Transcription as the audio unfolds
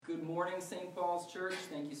morning, St. Paul's Church.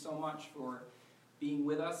 Thank you so much for being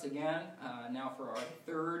with us again, now for our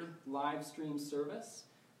third live stream service.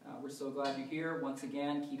 We're so glad you're here. Once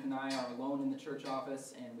again, Keith and I are alone in the church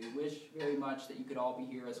office, and we wish very much that you could all be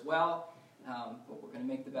here as well, but we're going to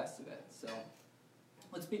make the best of it. So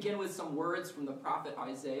let's begin with some words from the prophet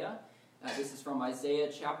Isaiah. This is from Isaiah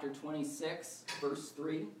chapter 26, verse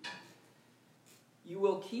 3. You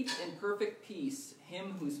will keep in perfect peace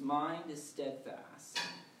him whose mind is steadfast,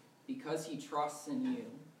 because he trusts in you.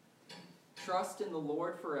 Trust in the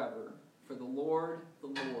Lord forever, for the Lord,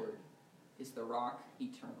 is the rock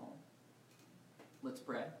eternal. Let's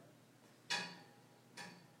pray.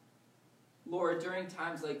 Lord, during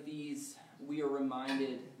times like these, we are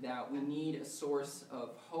reminded that we need a source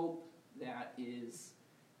of hope that is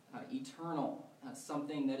eternal,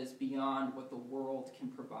 something that is beyond what the world can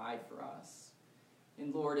provide for us.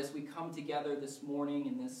 And Lord, as we come together this morning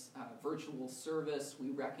in this virtual service, we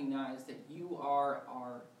recognize that you are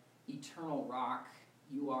our eternal rock.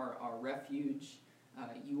 You are our refuge.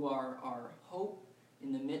 You are our hope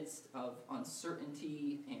in the midst of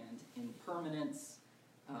uncertainty and impermanence.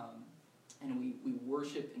 And we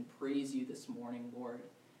worship and praise you this morning, Lord.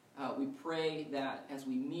 We pray that as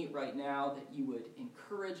we meet right now, that you would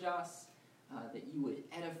encourage us, that you would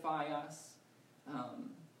edify us,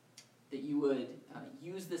 that you would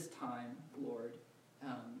use this time, Lord,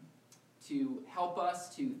 to help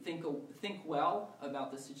us to think well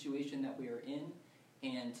about the situation that we are in,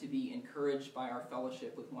 and to be encouraged by our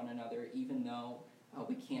fellowship with one another, even though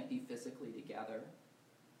we can't be physically together.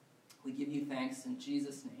 We give you thanks in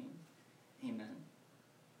Jesus' name. Amen.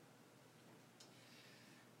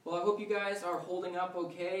 Well, I hope you guys are holding up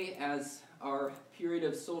okay as our period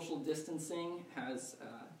of social distancing has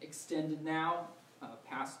extended now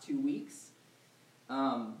past 2 weeks.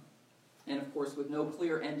 And of course, with no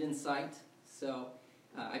clear end in sight. So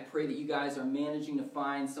I pray that you guys are managing to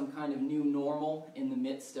find some kind of new normal in the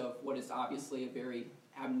midst of what is obviously a very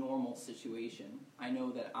abnormal situation. I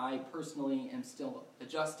know that I personally am still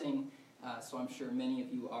adjusting, so I'm sure many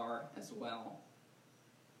of you are as well.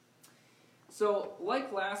 So,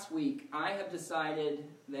 like last week, I have decided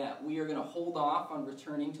that we are going to hold off on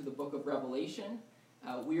returning to the book of Revelation.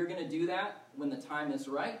 We are going to do that when the time is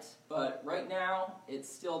right, but right now, it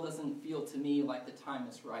still doesn't feel to me like the time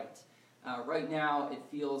is right. Right now, it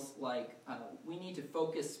feels like we need to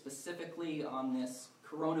focus specifically on this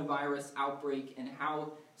coronavirus outbreak and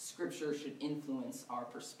how Scripture should influence our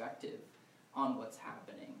perspective on what's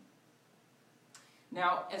happening.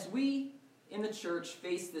 Now, as we in the church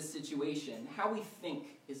face this situation, how we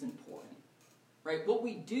think is important, right? What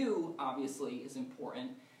we do, obviously, is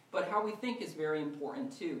important, but how we think is very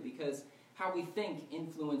important too, because how we think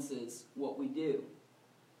influences what we do.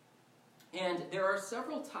 And there are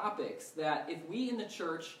several topics that if we in the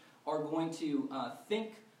church are going to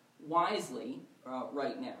think wisely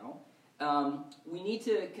right now, we need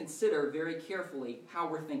to consider very carefully how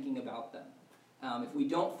we're thinking about them. If we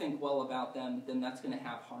don't think well about them, then that's going to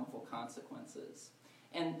have harmful consequences.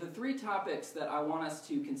 And the three topics that I want us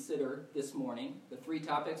to consider this morning, the three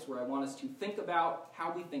topics where I want us to think about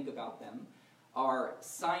how we think about them, are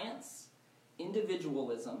science,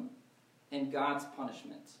 individualism, and God's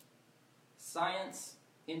punishment. Science,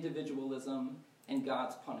 individualism, and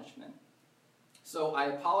God's punishment. So I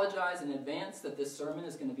apologize in advance that this sermon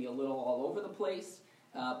is going to be a little all over the place,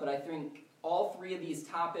 but I think all three of these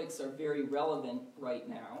topics are very relevant right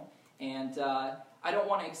now, and I don't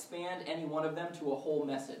want to expand any one of them to a whole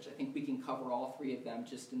message. I think we can cover all three of them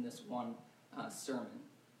just in this one sermon.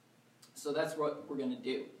 So that's what we're going to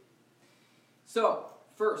do. So,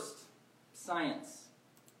 first, science.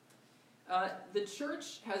 The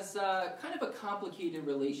church has kind of a complicated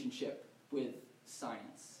relationship with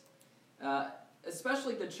science,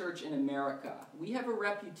 especially the church in America. We have a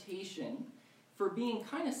reputation for being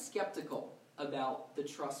kind of skeptical about the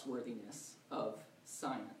trustworthiness of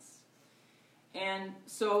science. And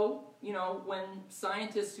so, when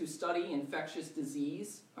scientists who study infectious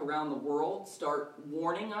disease around the world start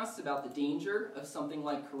warning us about the danger of something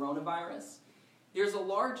like coronavirus, there's a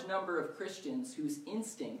large number of Christians whose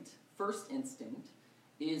first instinct,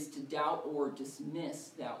 is to doubt or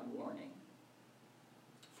dismiss that warning.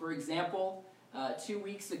 For example, 2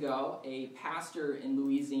 weeks ago, a pastor in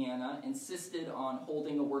Louisiana insisted on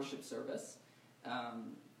holding a worship service.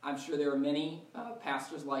 I'm sure there are many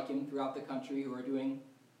pastors like him throughout the country who are doing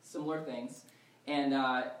similar things. And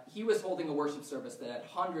he was holding a worship service that had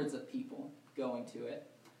hundreds of people going to it,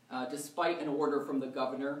 despite an order from the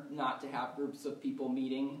governor not to have groups of people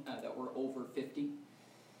meeting that were over 50.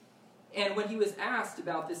 And when he was asked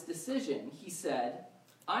about this decision, he said,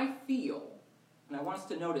 I feel And I want us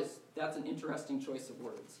to notice that's an interesting choice of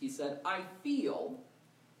words. He said, I feel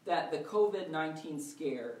that the COVID-19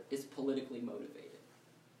 scare is politically motivated.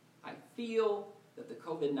 I feel that the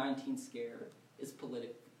COVID-19 scare is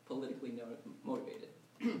politically motivated.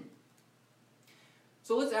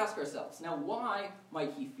 So let's ask ourselves, now why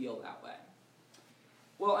might he feel that way?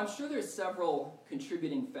 Well, I'm sure there's several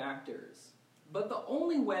contributing factors, but the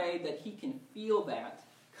only way that he can feel that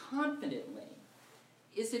confidently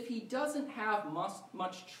is if he doesn't have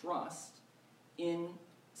much trust in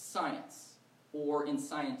science or in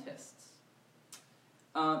scientists.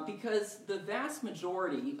 Because the vast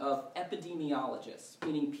majority of epidemiologists,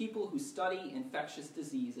 meaning people who study infectious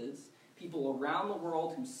diseases, people around the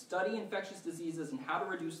world who study infectious diseases and how to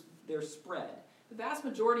reduce their spread, the vast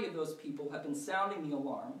majority of those people have been sounding the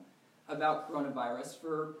alarm about coronavirus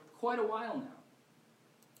for quite a while now.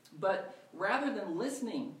 But rather than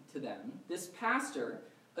listening to them, this pastor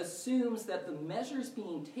assumes that the measures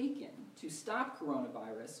being taken to stop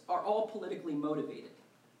coronavirus are all politically motivated,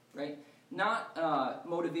 right? Not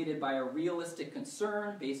motivated by a realistic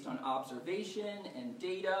concern based on observation and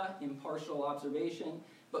data, impartial observation,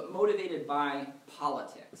 but motivated by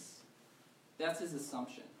politics. That's his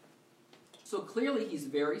assumption. So clearly he's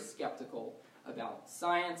very skeptical about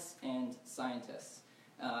science and scientists.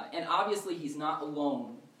 And obviously he's not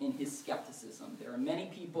alone in his skepticism. There are many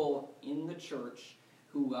people in the church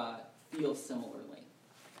who feel similarly.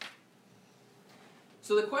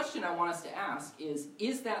 So the question I want us to ask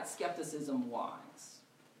is that skepticism wise?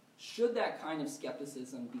 Should that kind of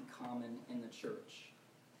skepticism be common in the church?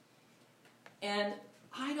 And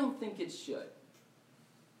I don't think it should.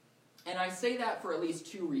 And I say that for at least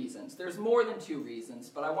two reasons. There's more than two reasons,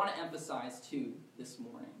 but I want to emphasize two this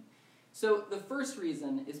morning. So the first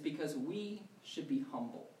reason is because we should be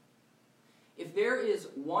humble. If there is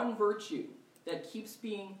one virtue that keeps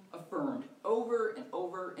being affirmed over and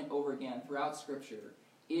over and over again throughout Scripture,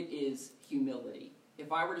 it is humility.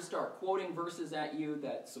 If I were to start quoting verses at you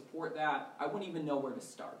that support that, I wouldn't even know where to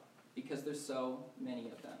start because there's so many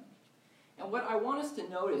of them. And what I want us to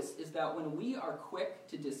notice is that when we are quick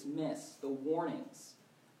to dismiss the warnings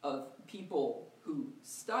of people who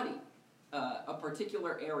study a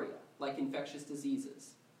particular area, like infectious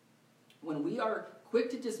diseases, when we are quick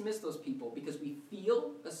to dismiss those people because we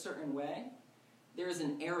feel a certain way, there is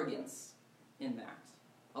an arrogance in that,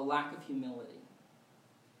 a lack of humility.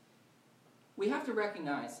 We have to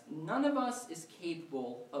recognize none of us is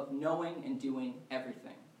capable of knowing and doing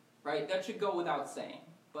everything, right? That should go without saying,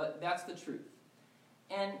 but that's the truth.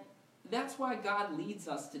 And that's why God leads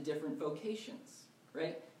us to different vocations,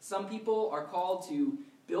 right? Some people are called to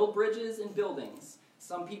build bridges and buildings.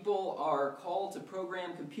 Some people are called to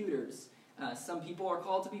program computers. Some people are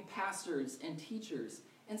called to be pastors and teachers.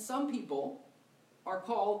 And some people are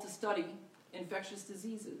called to study infectious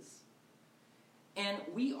diseases. And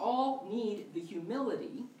we all need the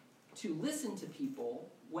humility to listen to people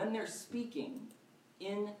when they're speaking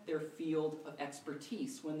in their field of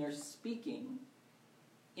expertise, when they're speaking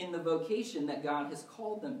in the vocation that God has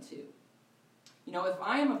called them to. You know, if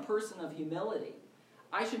I am a person of humility,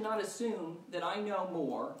 I should not assume that I know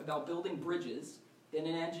more about building bridges than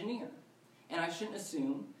an engineer. And I shouldn't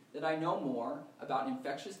assume that I know more about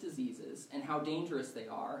infectious diseases and how dangerous they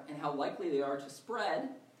are and how likely they are to spread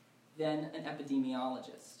than an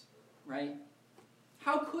epidemiologist, right?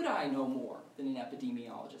 How could I know more than an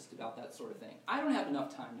epidemiologist about that sort of thing? I don't have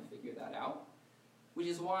enough time to figure that out, which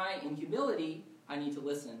is why, in humility, I need to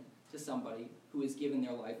listen to somebody who has given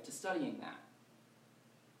their life to studying that.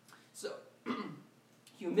 So,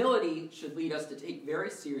 humility should lead us to take very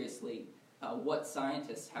seriously what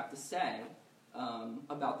scientists have to say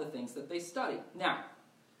about the things that they study. Now,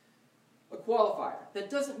 a qualifier. That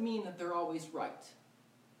doesn't mean that they're always right.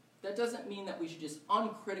 That doesn't mean that we should just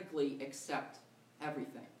uncritically accept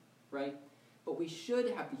everything, right? But we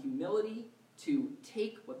should have the humility to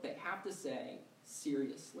take what they have to say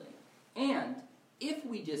seriously. And if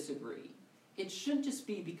we disagree, it shouldn't just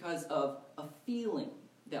be because of a feeling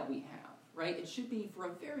that we have, right? It should be for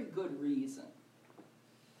a very good reason.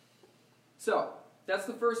 So, that's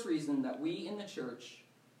the first reason that we in the church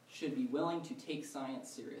should be willing to take science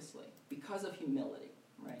seriously, because of humility,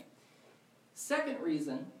 right? Second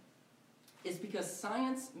reason is because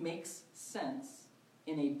science makes sense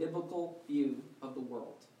in a biblical view of the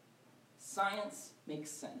world. Science makes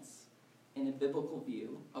sense in a biblical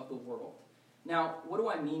view of the world. Now, what do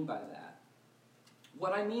I mean by that?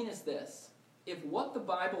 What I mean is this. If what the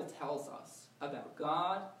Bible tells us about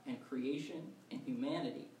God and creation and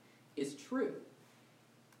humanity is true,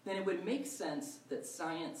 then it would make sense that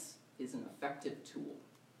science is an effective tool.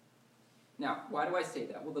 Now, why do I say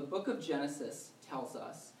that? Well, the book of Genesis tells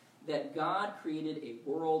us that God created a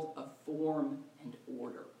world of form and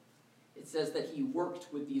order. It says that he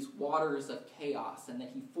worked with these waters of chaos and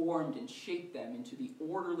that he formed and shaped them into the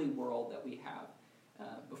orderly world that we have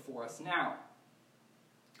before us now.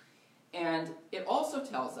 And it also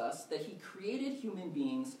tells us that he created human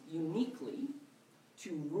beings uniquely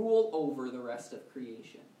to rule over the rest of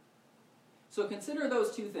creation. So consider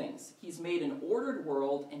those two things. He's made an ordered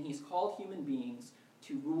world, and he's called human beings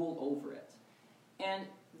to rule over it. And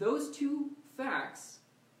those two facts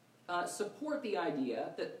support the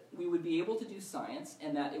idea that we would be able to do science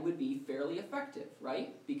and that it would be fairly effective,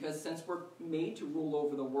 right? Because since we're made to rule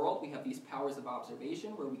over the world, we have these powers of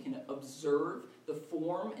observation where we can observe the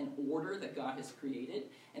form and order that God has created,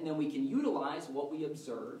 and then we can utilize what we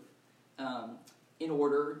observe in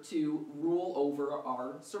order to rule over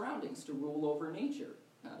our surroundings, to rule over nature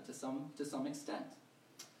to some extent.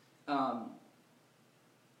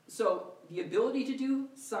 So the ability to do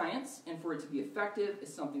science and for it to be effective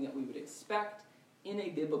is something that we would expect in a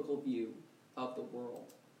biblical view of the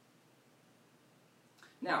world.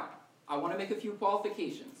 Now, I want to make a few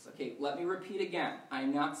qualifications. Okay, let me repeat again.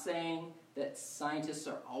 I'm not saying that scientists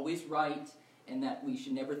are always right and that we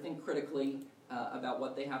should never think critically about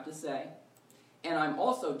what they have to say. And I'm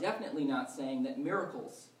also definitely not saying that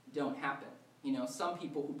miracles don't happen. You know, some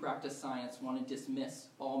people who practice science want to dismiss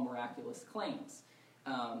all miraculous claims.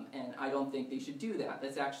 And I don't think they should do that.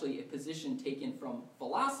 That's actually a position taken from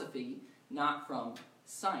philosophy, not from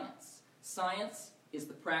science. Science is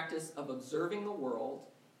the practice of observing the world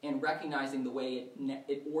and recognizing the way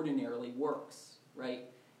it ordinarily works, right?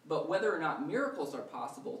 But whether or not miracles are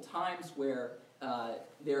possible, times where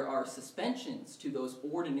there are suspensions to those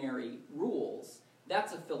ordinary rules,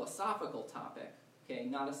 that's a philosophical topic, okay,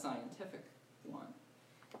 not a scientific one.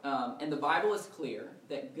 And the Bible is clear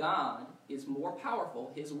that God is more powerful,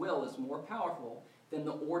 his will is more powerful than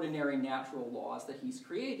the ordinary natural laws that he's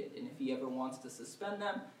created. And if he ever wants to suspend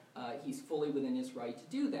them, he's fully within his right to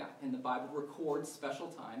do that. And the Bible records special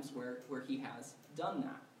times where he has done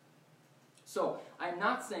that. So I'm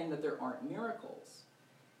not saying that there aren't miracles.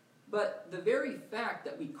 But the very fact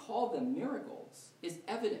that we call them miracles is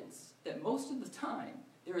evidence that most of the time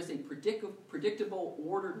there is a predictable,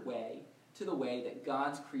 ordered way to the way that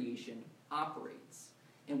God's creation operates.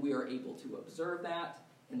 And we are able to observe that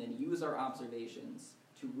and then use our observations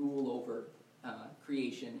to rule over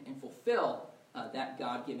creation and fulfill that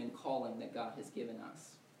God-given calling that God has given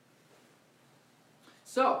us.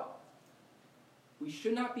 So, we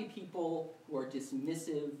should not be people who are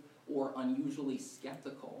dismissive or unusually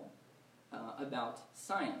skeptical about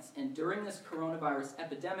science. And during this coronavirus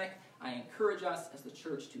epidemic, I encourage us as the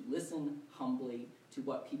church to listen humbly to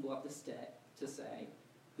what people have to say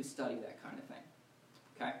who study that kind of thing.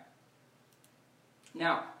 Okay?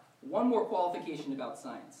 Now, one more qualification about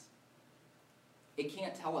science. It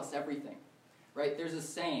can't tell us everything, right? There's a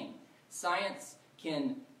saying, science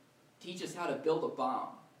can teach us how to build a bomb,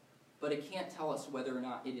 but it can't tell us whether or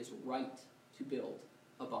not it is right to build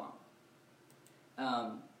a bomb.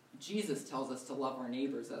 Jesus tells us to love our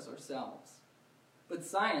neighbors as ourselves. But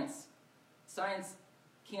science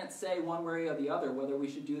can't say one way or the other whether we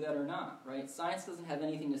should do that or not, right? Science doesn't have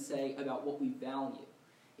anything to say about what we value.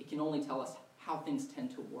 It can only tell us how things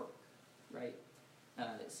tend to work, right?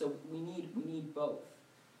 So we need both.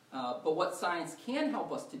 But what science can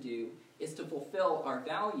help us to do is to fulfill our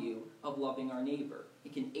value of loving our neighbor.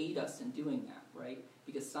 It can aid us in doing that, right?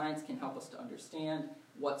 Because science can help us to understand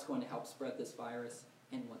what's going to help spread this virus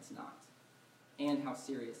and what's not, and how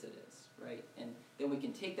serious it is, right? And then we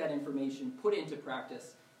can take that information, put it into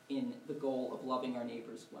practice in the goal of loving our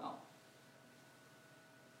neighbors well.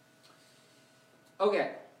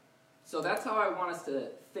 Okay, so that's how I want us to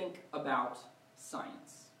think about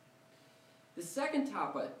science. The second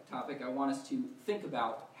topic I want us to think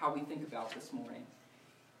about, how we think about this morning,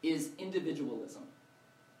 is individualism.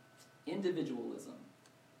 Individualism.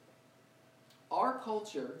 Our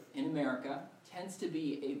culture in America tends to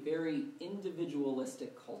be a very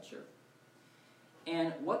individualistic culture.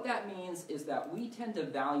 And what that means is that we tend to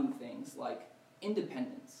value things like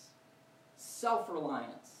independence,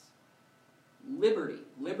 self-reliance,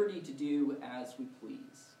 liberty to do as we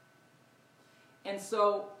please. And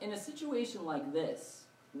so, in a situation like this,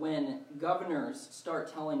 when governors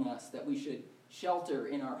start telling us that we should shelter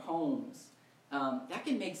in our homes, that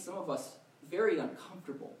can make some of us very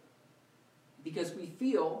uncomfortable because we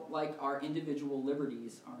feel like our individual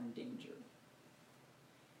liberties are in danger.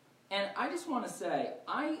 And I just want to say,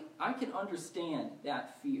 I can understand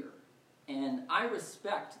that fear, and I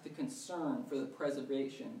respect the concern for the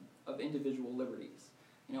preservation of individual liberties.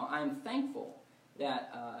 You know, I'm thankful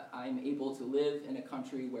that I'm able to live in a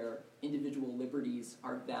country where individual liberties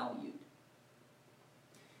are valued.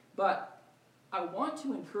 But I want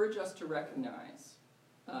to encourage us to recognize,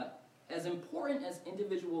 as important as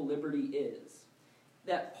individual liberty is,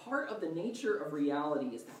 that part of the nature of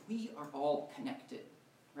reality is that we are all connected,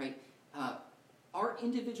 right? Our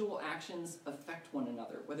individual actions affect one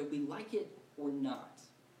another, whether we like it or not.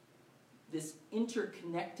 This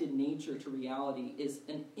interconnected nature to reality is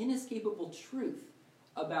an inescapable truth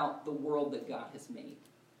about the world that God has made.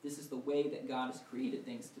 This is the way that God has created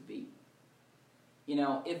things to be. You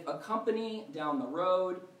know, if a company down the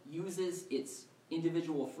road uses its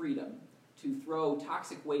individual freedom to throw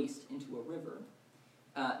toxic waste into a river,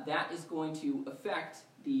 that is going to affect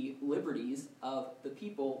the liberties of the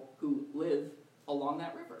people who live along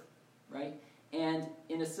that river, right? And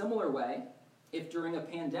in a similar way, if during a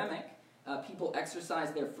pandemic people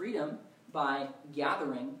exercise their freedom by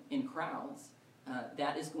gathering in crowds,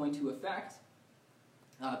 that is going to affect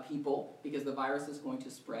people because the virus is going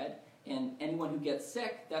to spread, and anyone who gets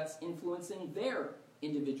sick, that's influencing their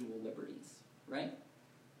individual liberties, right?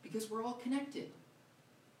 Because we're all connected.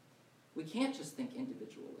 We can't just think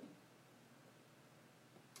individually.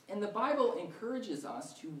 And the Bible encourages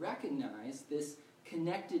us to recognize this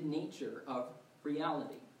connected nature of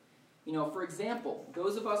reality. You know, for example,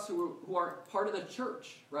 those of us who are part of the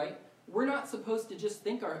church, right? We're not supposed to just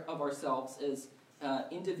think of ourselves as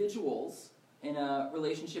individuals in a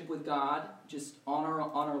relationship with God, just on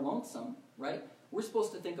our lonesome, right? We're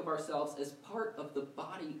supposed to think of ourselves as part of the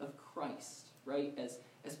body of Christ, right?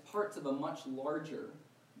 As parts of a much larger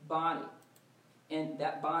body. And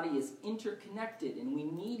that body is interconnected, and we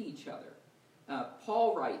need each other.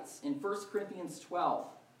 Paul writes in 1 Corinthians 12,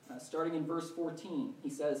 starting in verse 14, he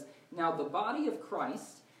says, "Now the body of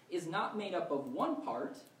Christ is not made up of one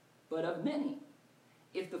part, but of many.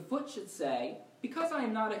 If the foot should say, 'Because I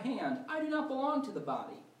am not a hand, I do not belong to the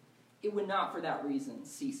body,' it would not for that reason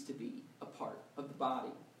cease to be a part of the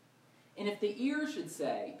body. And if the ear should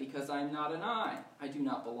say, 'Because I am not an eye, I do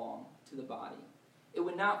not belong to the body,' it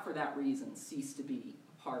would not for that reason cease to be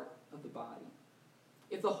a part of the body.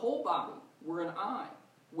 If the whole body were an eye,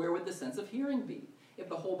 where would the sense of hearing be? If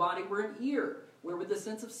the whole body were an ear, where would the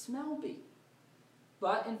sense of smell be?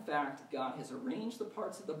 But in fact, God has arranged the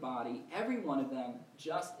parts of the body, every one of them,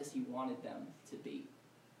 just as he wanted them to be."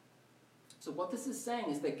 So what this is saying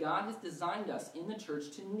is that God has designed us in the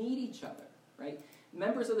church to need each other, right?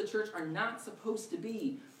 Members of the church are not supposed to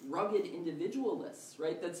be rugged individualists,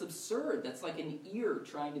 right? That's absurd. That's like an ear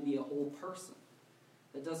trying to be a whole person.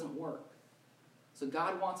 That doesn't work. So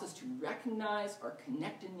God wants us to recognize our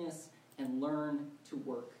connectedness and learn to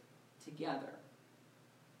work together.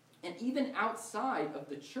 And even outside of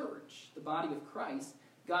the church, the body of Christ,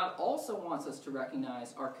 God also wants us to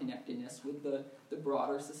recognize our connectedness with the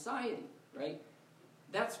broader society, right?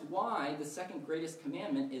 That's why the second greatest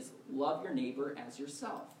commandment is love your neighbor as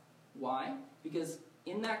yourself. Why? Because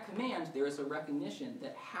in that command, there is a recognition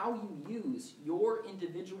that how you use your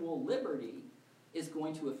individual liberty is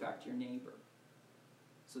going to affect your neighbor.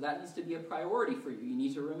 So that needs to be a priority for you. You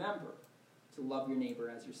need to remember to love your neighbor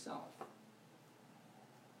as yourself.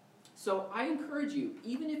 So I encourage you,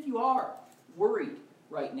 even if you are worried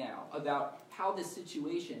right now about how this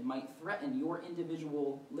situation might threaten your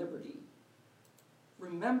individual liberty,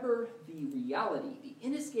 remember the reality, the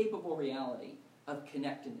inescapable reality of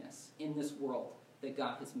connectedness in this world that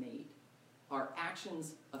God has made. Our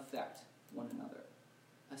actions affect one another,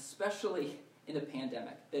 especially in a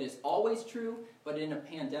pandemic. That is always true, but in a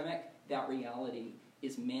pandemic, that reality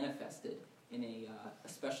is manifested in a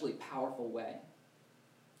especially powerful way.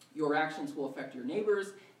 Your actions will affect your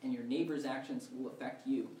neighbors, and your neighbors' actions will affect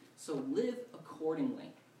you. So live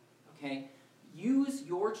accordingly, okay? Use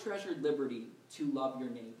your treasured liberty to love your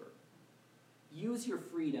neighbor. Use your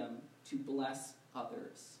freedom to bless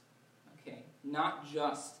others, okay? Not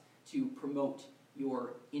just to promote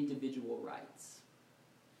your individual rights.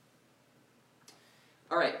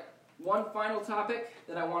 All right, one final topic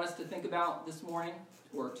that I want us to think about this morning,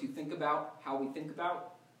 or to think about how we think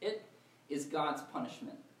about it, is God's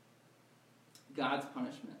punishment. God's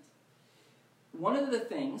punishment. One of the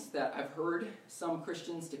things that I've heard some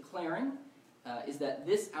Christians declaring is that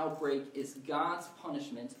this outbreak is God's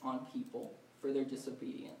punishment on people for their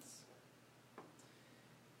disobedience.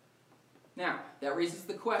 Now, that raises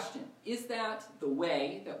the question, is that the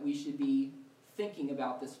way that we should be thinking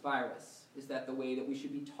about this virus? Is that the way that we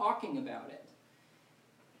should be talking about it?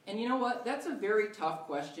 And you know what? That's a very tough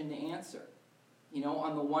question to answer. You know,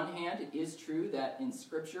 on the one hand, it is true that in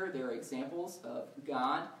Scripture there are examples of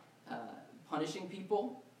God punishing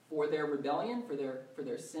people for their rebellion, for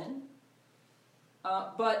their sin.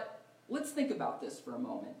 But let's think about this for a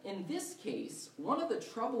moment. In this case, one of the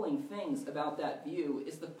troubling things about that view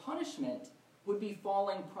is the punishment would be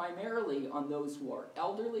falling primarily on those who are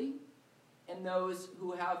elderly and those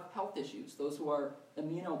who have health issues, those who are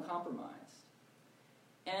immunocompromised.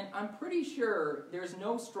 And I'm pretty sure there's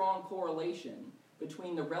no strong correlation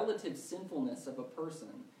between the relative sinfulness of a person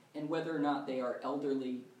and whether or not they are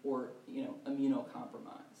elderly or,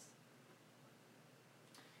 immunocompromised.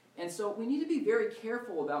 And so we need to be very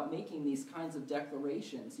careful about making these kinds of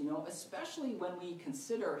declarations, especially when we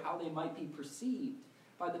consider how they might be perceived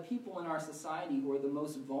by the people in our society who are the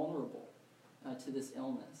most vulnerable to this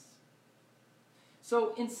illness.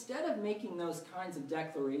 So instead of making those kinds of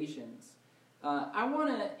declarations, I want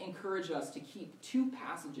to encourage us to keep two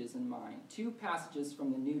passages in mind, two passages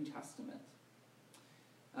from the New Testament.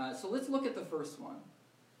 So let's look at the first one.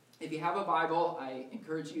 If you have a Bible, I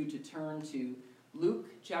encourage you to turn to Luke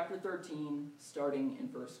chapter 13, starting in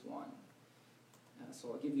verse 1.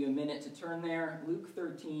 So I'll give you a minute to turn there. Luke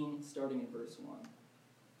 13, starting in verse 1.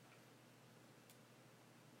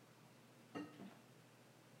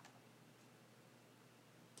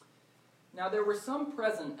 Now there were some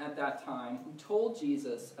present at that time who told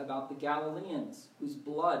Jesus about the Galileans whose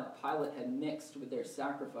blood Pilate had mixed with their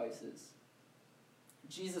sacrifices.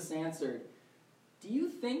 Jesus answered, "Do you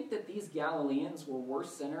think that these Galileans were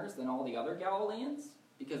worse sinners than all the other Galileans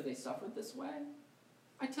because they suffered this way?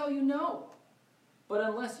 I tell you no. But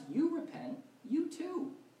unless you repent, you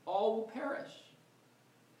too, all will perish.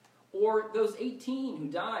 Or those 18 who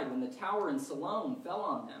died when the tower in Siloam fell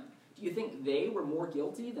on them, do you think they were more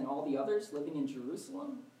guilty than all the others living in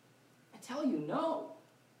Jerusalem? I tell you no.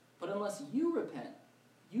 But unless you repent,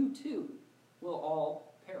 you too will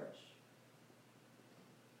all perish."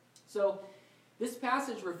 So, this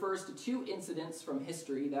passage refers to two incidents from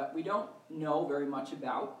history that we don't know very much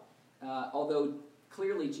about, although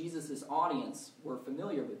clearly Jesus' audience were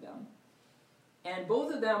familiar with them. And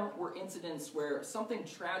both of them were incidents where something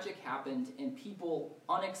tragic happened and people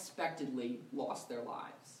unexpectedly lost their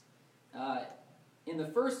lives. In the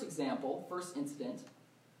first incident,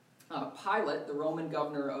 Pilate, the Roman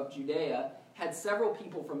governor of Judea, had several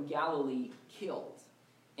people from Galilee killed.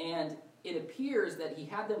 And it appears that he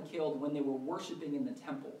had them killed when they were worshiping in the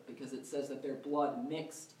temple, because it says that their blood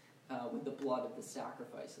mixed with the blood of the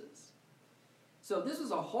sacrifices. So this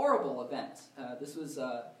was a horrible event. This was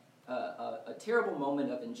a terrible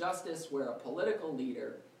moment of injustice where a political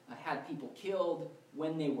leader had people killed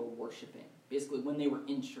when they were worshiping, basically when they were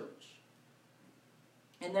in church.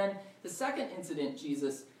 And then the second incident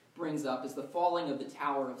Jesus brings up is the falling of the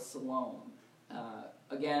Tower of Siloam.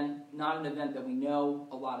 Again, not an event that we know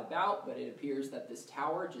a lot about, but it appears that this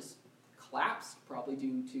tower just collapsed, probably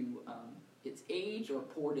due to its age or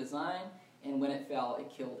poor design, and when it fell, it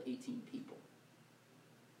killed 18 people.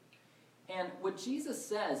 And what Jesus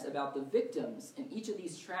says about the victims in each of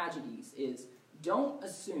these tragedies is, don't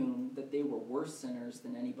assume that they were worse sinners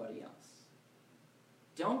than anybody else.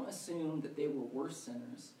 Don't assume that they were worse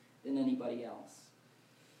sinners than anybody else.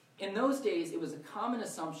 In those days, it was a common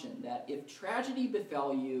assumption that if tragedy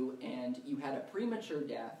befell you and you had a premature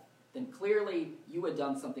death, then clearly you had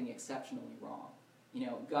done something exceptionally wrong.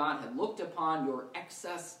 God had looked upon your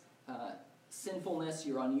excess sinfulness,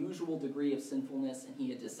 your unusual degree of sinfulness, and he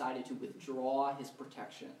had decided to withdraw his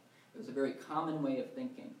protection. It was a very common way of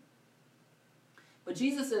thinking. But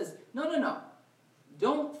Jesus says, no.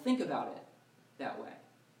 Don't think about it that way.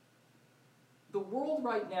 The world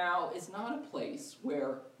right now is not a place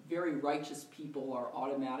where very righteous people are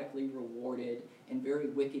automatically rewarded and very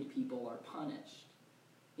wicked people are punished.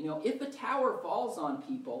 If a tower falls on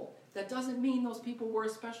people, that doesn't mean those people were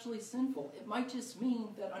especially sinful. It might just mean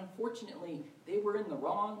that, unfortunately, they were in the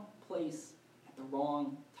wrong place at the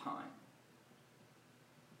wrong time.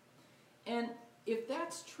 And if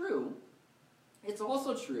that's true, it's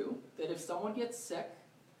also true that if someone gets sick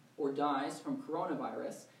or dies from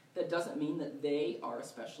coronavirus, that doesn't mean that they are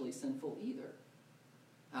especially sinful either.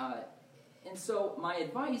 And so my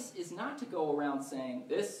advice is not to go around saying,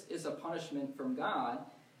 this is a punishment from God.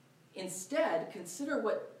 Instead, consider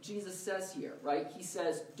what Jesus says here, right? He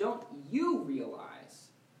says, don't you realize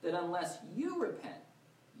that unless you repent,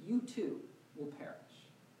 you too will perish?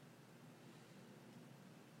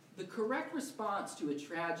 The correct response to a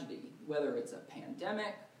tragedy, whether it's a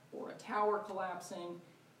pandemic or a tower collapsing,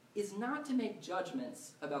 is not to make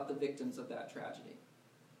judgments about the victims of that tragedy.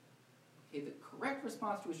 Okay, the correct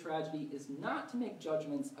response to a tragedy is not to make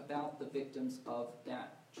judgments about the victims of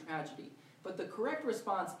that tragedy. But the correct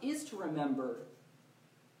response is to remember,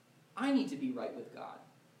 I need to be right with God.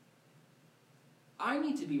 I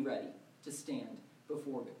need to be ready to stand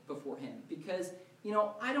before him, because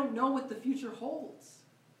I don't know what the future holds.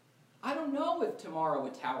 I don't know if tomorrow a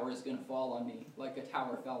tower is going to fall on me like a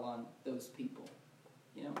tower fell on those people.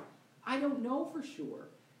 I don't know for sure.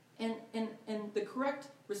 And the correct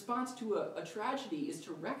response to a tragedy is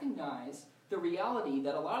to recognize the reality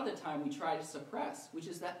that a lot of the time we try to suppress, which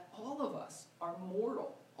is that all of us are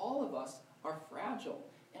mortal, all of us are fragile,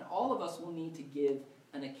 and all of us will need to give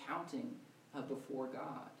an accounting before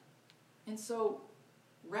God. And so,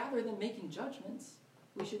 rather than making judgments,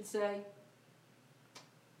 we should say,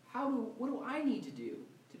 what do I need to do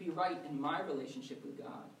to be right in my relationship with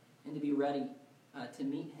God and to be ready to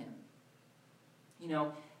meet Him?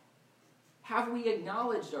 Have we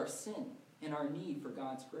acknowledged our sin and our need for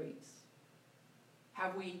God's grace?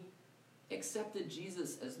 Have we accepted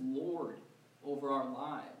Jesus as Lord over our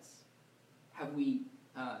lives? Have we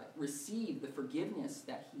received the forgiveness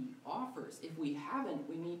that He offers? If we haven't,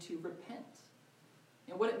 we need to repent.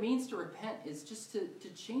 And what it means to repent is just to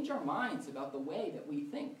change our minds about the way that we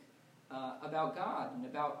think about God and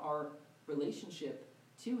about our relationship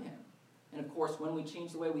to Him. And of course, when we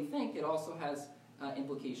change the way we think, it also has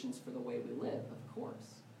implications for the way we live, of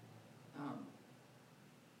course.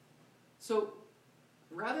 So,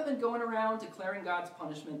 rather than going around declaring God's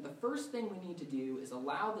punishment, the first thing we need to do is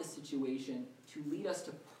allow this situation to lead us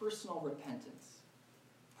to personal repentance.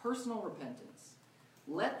 Personal repentance.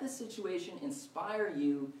 Let this situation inspire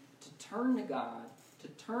you to turn to God, to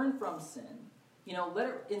turn from sin. Let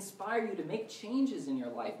it inspire you to make changes in your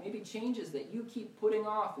life, maybe changes that you keep putting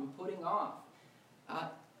off and putting off.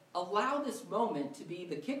 Allow this moment to be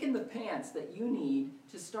the kick in the pants that you need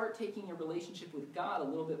to start taking your relationship with God a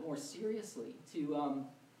little bit more seriously, to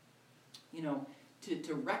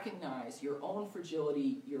recognize your own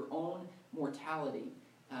fragility, your own mortality,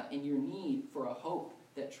 and your need for a hope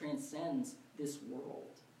that transcends this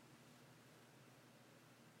world.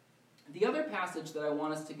 The other passage that I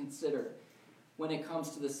want us to consider when it comes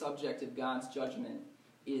to the subject of God's judgment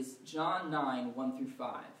is John 9, 1 through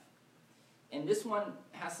 5. And this one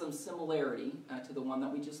has some similarity to the one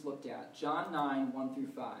that we just looked at. John 9, 1 through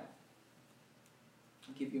 5. I'll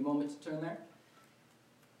give you a moment to turn there.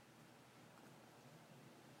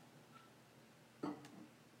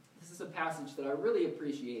 This is a passage that I really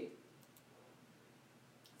appreciate.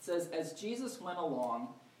 It says, "As Jesus went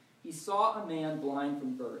along, he saw a man blind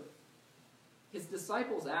from birth. His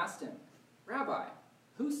disciples asked him, 'Rabbi,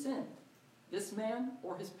 who sinned, this man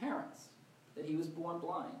or his parents, that he was born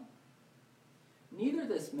blind?' 'Neither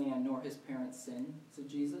this man nor his parents sinned,' said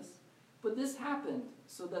Jesus, 'but this happened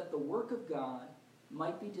so that the work of God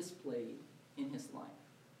might be displayed in his life.'"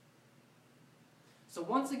 So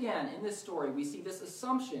once again, in this story, we see this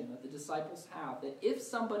assumption that the disciples have, that if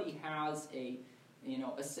somebody has a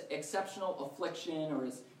exceptional affliction or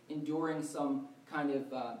is enduring some kind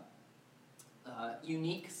of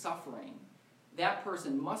unique suffering, that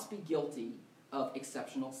person must be guilty of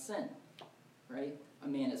exceptional sin, right? A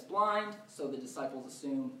man is blind, so the disciples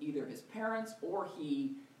assume either his parents or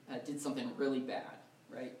he did something really bad,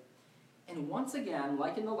 right? And once again,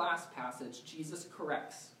 like in the last passage, Jesus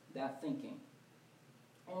corrects that thinking.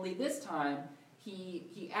 Only this time,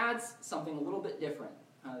 he adds something a little bit different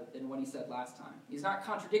than what he said last time. He's not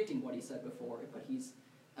contradicting what he said before, but he's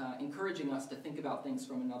encouraging us to think about things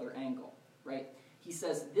from another angle, right? He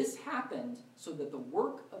says, this happened so that the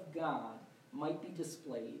work of God might be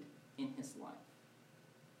displayed in his life.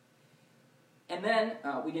 And then,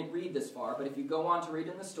 we didn't read this far, but if you go on to read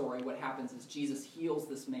in the story, what happens is Jesus heals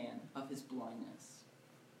this man of his blindness.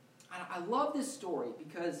 And I love this story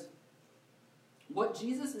because what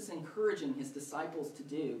Jesus is encouraging his disciples to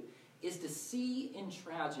do is to see in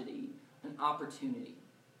tragedy an opportunity.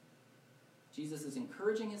 Jesus is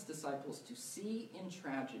encouraging his disciples to see in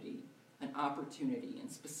tragedy an opportunity, and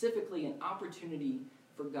specifically an opportunity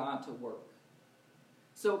for God to work.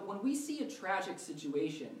 So when we see a tragic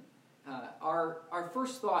situation, our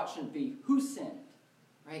first thought shouldn't be, who sinned?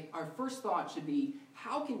 Right? Our first thought should be,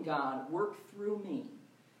 how can God work through me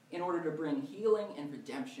in order to bring healing and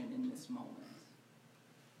redemption in this moment?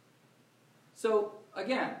 So,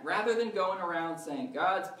 again, rather than going around saying,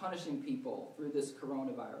 God's punishing people through this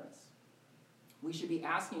coronavirus, we should be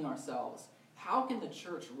asking ourselves, how can the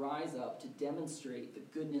church rise up to demonstrate the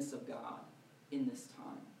goodness of God in this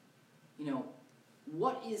time?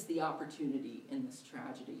 What is the opportunity in this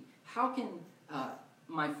tragedy? How can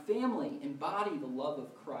my family embody the love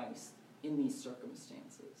of Christ in these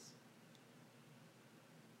circumstances?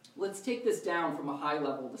 Let's take this down from a high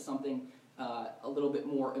level to something a little bit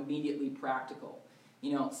more immediately practical.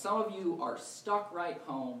 Some of you are stuck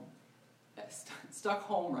home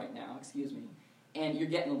right now, and you're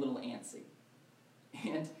getting a little antsy.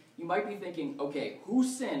 And, you might be thinking, okay, who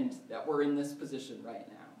sinned that we're in this position right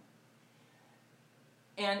now?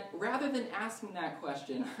 And rather than asking that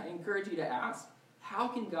question, I encourage you to ask, how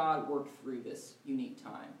can God work through this unique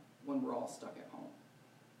time when we're all stuck at home?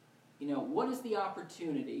 What is the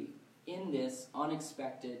opportunity in this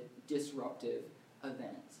unexpected, disruptive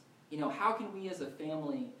event? How can we as a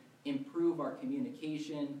family improve our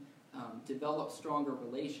communication, develop stronger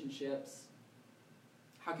relationships?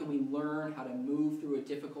 How can we learn how to move through a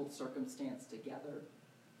difficult circumstance together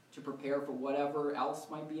to prepare for whatever else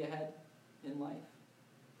might be ahead in life?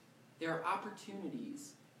 There are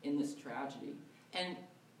opportunities in this tragedy. And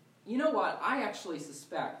you know what? I actually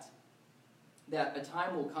suspect that a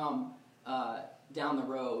time will come down the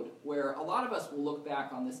road where a lot of us will look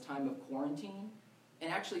back on this time of quarantine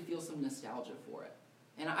and actually feel some nostalgia for it.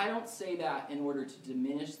 And I don't say that in order to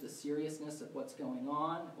diminish the seriousness of what's going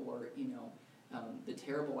on or, the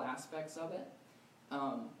terrible aspects of it.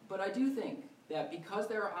 But I do think that because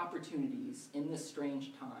there are opportunities in this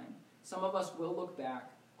strange time, some of us will look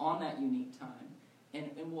back on that unique time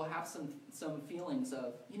and we'll have some feelings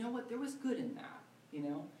of, there was good in that,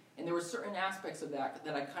 And there were certain aspects of that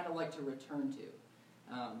I kind of like to return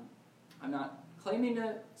to. I'm not claiming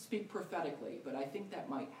to speak prophetically, but I think that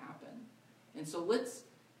might happen. And so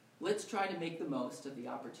let's try to make the most of the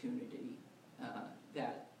opportunity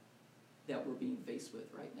that we're being faced with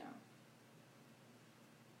right now.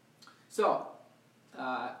 So,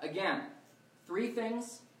 again, 3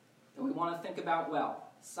 things that we want to think about well: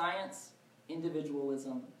 science,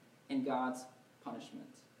 individualism, and God's punishment.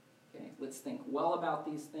 Okay, let's think well about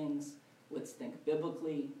these things. Let's think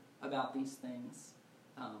biblically about these things.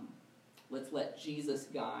 Let's let Jesus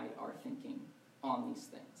guide our thinking on these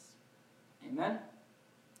things. Amen?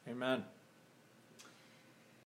 Amen.